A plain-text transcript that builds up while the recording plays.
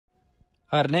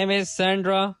Her name is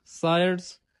Sandra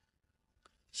Sayers.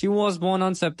 She was born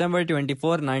on September 24,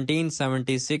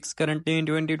 1976. Currently in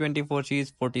 2024, she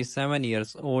is 47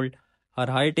 years old.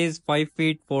 Her height is 5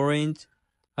 feet 4 inch.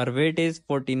 Her weight is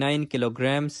 49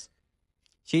 kilograms.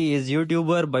 She is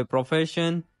YouTuber by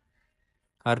profession.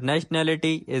 Her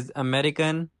nationality is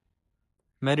American.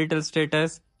 Marital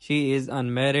status, she is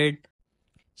unmarried.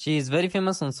 She is very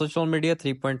famous on social media,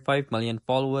 3.5 million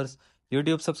followers.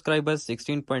 YouTube subscribers,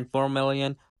 16.4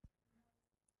 million.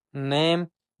 Name,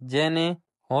 Jenney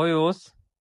Hoyos.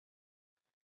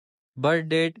 Birth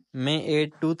date, May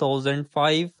 8,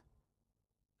 2005.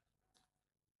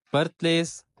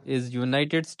 Birthplace is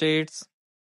United States.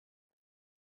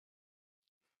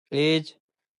 Age,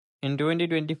 in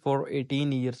 2024,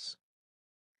 18 years.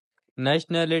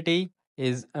 Nationality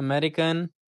is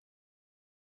American.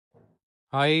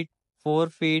 Height, 4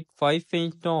 feet 5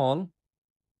 inch tall.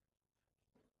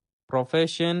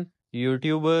 Profession,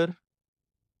 YouTuber.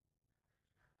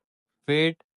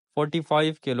 Weight,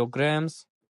 45 kilograms.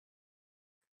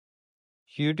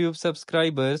 YouTube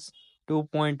subscribers,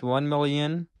 2.1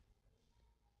 million.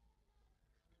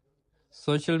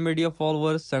 Social media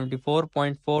followers,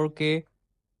 74.4k.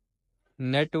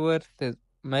 Net worth is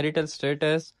marital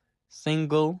status,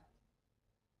 single.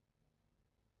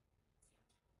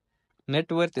 Net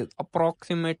worth is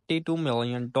approximately $2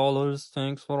 million.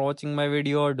 Thanks for watching my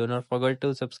video. Do not forget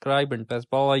to subscribe and press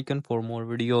bell icon for more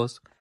videos.